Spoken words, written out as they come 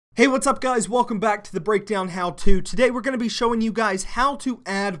Hey, what's up guys? Welcome back to the Breakdown How-To. Today we're going to be showing you guys how to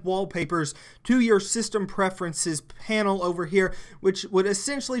add wallpapers to your system preferences panel over here, which would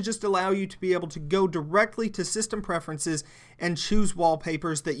essentially just allow you to be able to go directly to system preferences and choose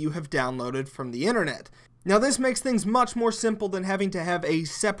wallpapers that you have downloaded from the internet. Now this makes things much more simple than having to have a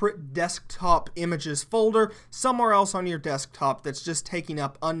separate desktop images folder somewhere else on your desktop that's just taking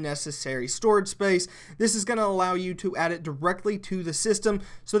up unnecessary storage space. This is going to allow you to add it directly to the system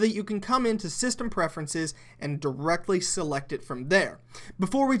so that you can come into system preferences and directly select it from there.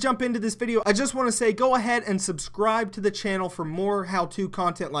 Before we jump into this video, I just want to say go ahead and subscribe to the channel for more how-to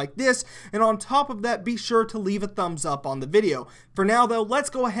content like this, and on top of that, be sure to leave a thumbs up on the video. For now though, let's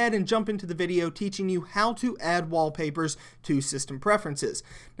go ahead and jump into the video teaching you how to add wallpapers to system preferences.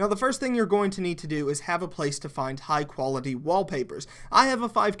 Now the first thing you're going to need to do is have a place to find high quality wallpapers. I have a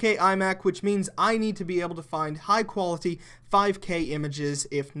 5K iMac, which means I need to be able to find high quality 5K images,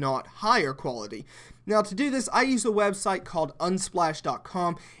 if not higher quality. Now to do this, I use a website called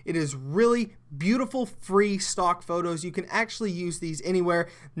unsplash.com. It is really beautiful free stock photos. You can actually use these anywhere,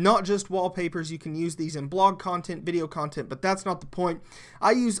 not just wallpapers. You can use these in blog content, video content, but that's not the point.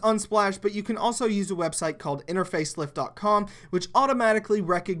 I use Unsplash, but you can also use a website called interfacelift.com, which automatically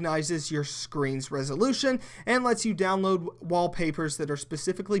recognizes your screen's resolution and lets you download wallpapers that are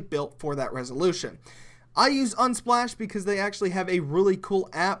specifically built for that resolution. I use Unsplash because they actually have a really cool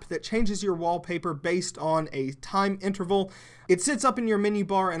app that changes your wallpaper based on a time interval. It sits up in your menu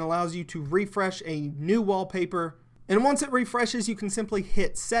bar and allows you to refresh a new wallpaper. And once it refreshes, you can simply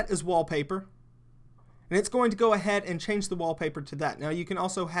hit Set as Wallpaper. And it's going to go ahead and change the wallpaper to that. Now you can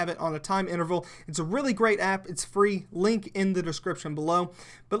also have it on a time interval. It's a really great app. It's free. Link in the description below.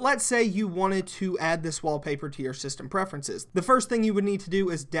 But let's say you wanted to add this wallpaper to your system preferences. The first thing you would need to do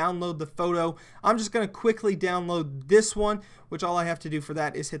is download the photo. I'm just going to quickly download this one, which all I have to do for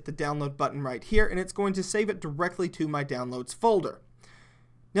that is hit the download button right here, and it's going to save it directly to my downloads folder.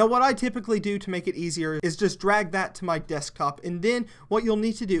 Now what I typically do to make it easier is just drag that to my desktop, and then what you'll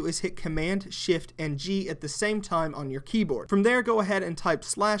need to do is hit Command, Shift, and G at the same time on your keyboard. From there, go ahead and type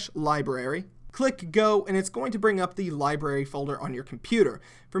 /library. Click Go, and it's going to bring up the library folder on your computer.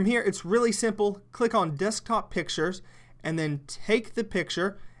 From here, it's really simple. Click on Desktop Pictures, and then take the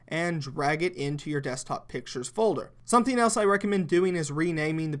picture and drag it into your desktop pictures folder. Something else I recommend doing is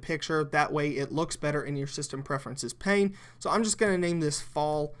renaming the picture. That way it looks better in your system preferences pane. So I'm just going to name this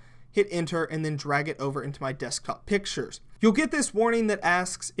Fall, hit enter, and then drag it over into my desktop pictures. You'll get this warning that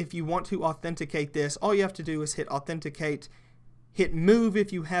asks if you want to authenticate this. All you have to do is hit authenticate, hit move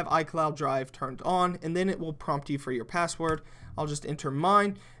if you have iCloud Drive turned on, and then it will prompt you for your password. I'll just enter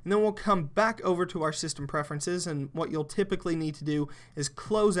mine, and then we'll come back over to our system preferences, and what you'll typically need to do is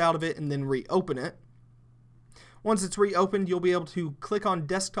close out of it and then reopen it. Once it's reopened, you'll be able to click on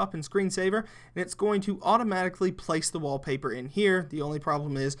desktop and screensaver, and it's going to automatically place the wallpaper in here. The only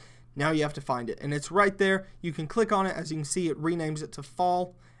problem is now you have to find it, and it's right there. You can click on it. As you can see, it renames it to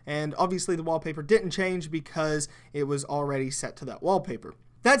Fall, and obviously the wallpaper didn't change because it was already set to that wallpaper.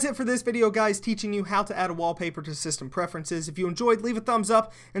 That's it for this video, guys, teaching you how to add a wallpaper to system preferences. If you enjoyed, leave a thumbs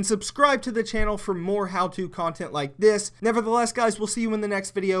up and subscribe to the channel for more how-to content like this. Nevertheless, guys, we'll see you in the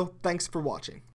next video. Thanks for watching.